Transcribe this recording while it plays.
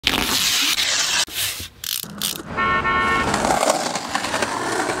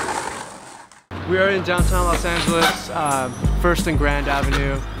We are in downtown Los Angeles, 1st and Grand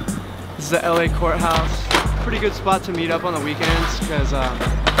Avenue. This is the LA Courthouse. Pretty good spot to meet up on the weekends because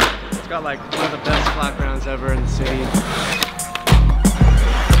it's got like one of the best flat grounds ever in the city.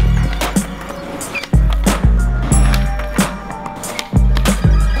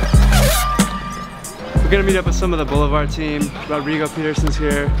 We're gonna meet up with some of the Boulevard team. Rodrigo Peterson's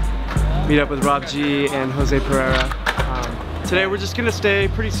here. Meet up with Rob G and Jose Pereira. Today we're just gonna stay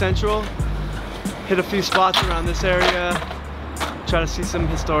pretty central, hit a few spots around this area, try to see some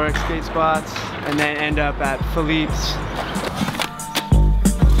historic skate spots, and then end up at Philippe's.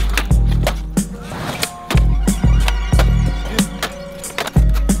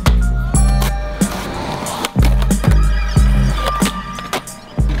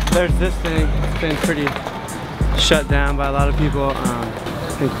 There's this thing. It's been pretty shut down by a lot of people.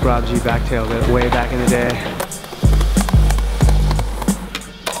 I think Rob G backtailed it way back in the day.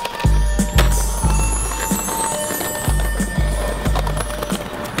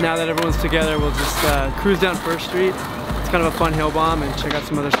 Now that everyone's together, we'll just cruise down 1st Street. It's kind of a fun hill bomb and check out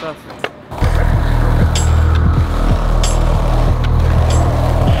some other stuff.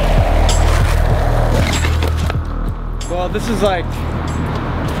 Well, this is like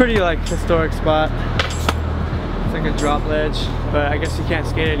pretty like historic spot. It's like a drop ledge, but I guess you can't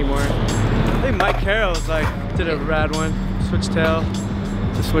skate anymore. I think Mike Carroll's like did a rad one, switch tail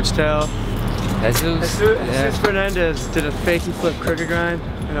to switch tail. Jesus Fernandez did a fakey flip crooked grind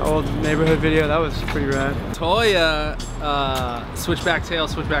in an old neighborhood video. That was pretty rad. Montoya, switchback tail,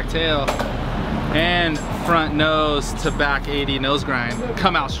 and front nose to back 80 nose grind.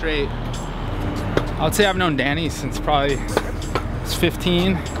 Come out straight. I would say I've known Danny since probably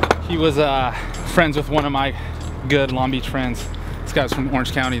 15. He was friends with one of my good Long Beach friends. This guy's from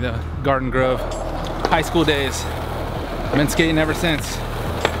Orange County, the Garden Grove. High school days. Been skating ever since.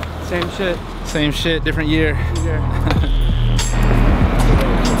 Same shit. Same shit, different year.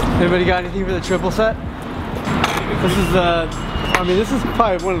 Anybody got anything for the triple set? This is I mean, this is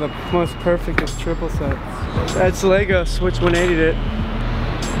probably one of the most perfectest triple sets. Ed Salego switch 180'd it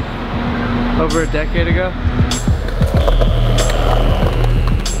over a decade ago.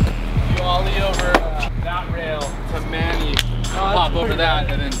 You ollie over that rail to Manny, pop over that,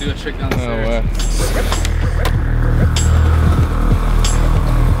 and then do a trick down the stairs.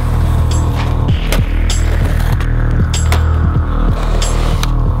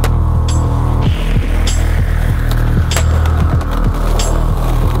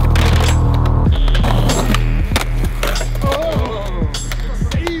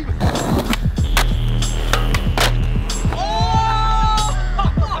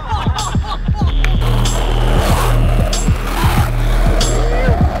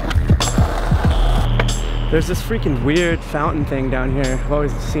 There's this freaking weird fountain thing down here. I've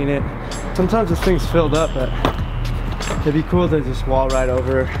always seen it. Sometimes this thing's filled up, but it'd be cool to just wall right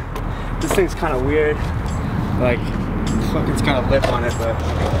over. This thing's kind of weird. Like, fucking's got a lip on it, but.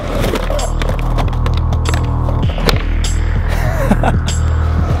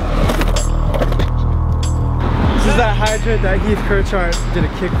 This is that hydrant that Heath Kirchart did a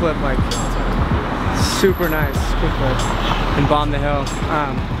kickflip, like, super nice kickflip, and bombed the hill.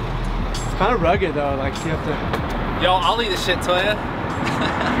 Kind of rugged though, like you have to. Yo, I'll eat this shit, Toya.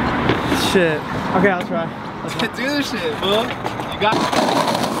 Shit. Okay, I'll try. Do this shit, fool. You got it.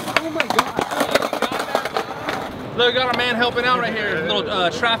 Oh my god. Look, got a man helping out right here. A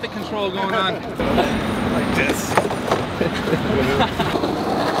little traffic control going on. Like this.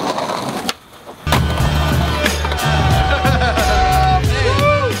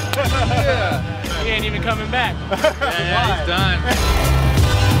 Yeah. He ain't even coming back. Yeah, he's done.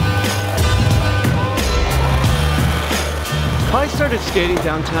 I started skating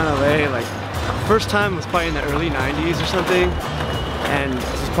downtown LA, like, first time was probably in the early 90s or something, and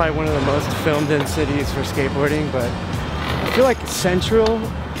this is probably one of the most filmed in cities for skateboarding, but I feel like central,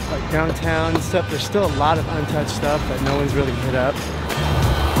 like downtown and stuff, there's still a lot of untouched stuff that no one's really hit up.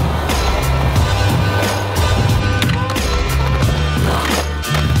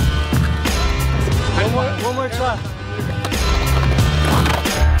 One more try.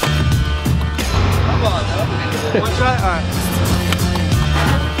 Come on, One try? Alright.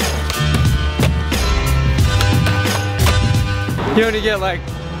 You only get like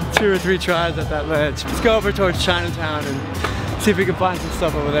 2 or 3 tries at that ledge. Let's go over towards Chinatown and see if we can find some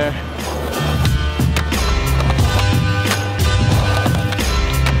stuff over there.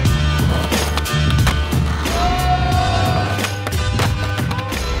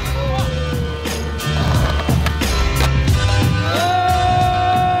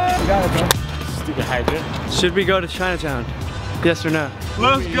 You got it, bro. Stupid hydrant. Should we go to Chinatown? Yes or no?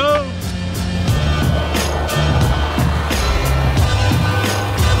 Let's go!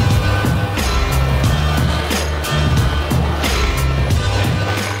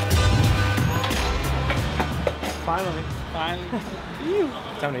 Finally.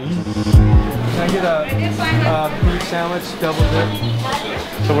 Time to eat. Can I get a beef sandwich, double dip?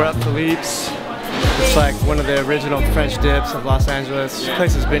 So we're at Philippe's. It's like one of the original French dips of Los Angeles. This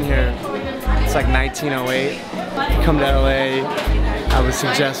place has been here. It's like 1908. If you come to LA, I would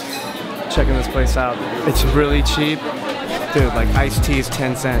suggest checking this place out. It's really cheap. Dude, like iced tea is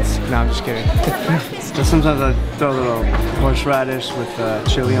 10 cents. No, I'm just kidding. So sometimes I throw a little horseradish with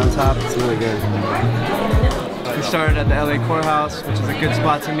chili on top. It's really good. We started at the LA Courthouse, which is a good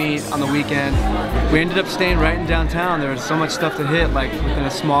spot to meet on the weekend. We ended up staying right in downtown. There was so much stuff to hit, like within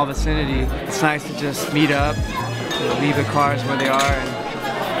a small vicinity. It's nice to just meet up, leave the cars where they are,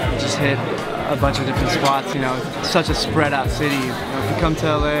 and just hit a bunch of different spots. You know, it's such a spread out city. You know, if you come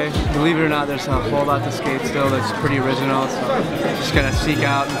to LA, believe it or not, there's a whole lot to skate still that's pretty original. So just gotta seek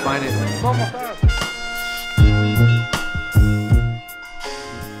out and find it.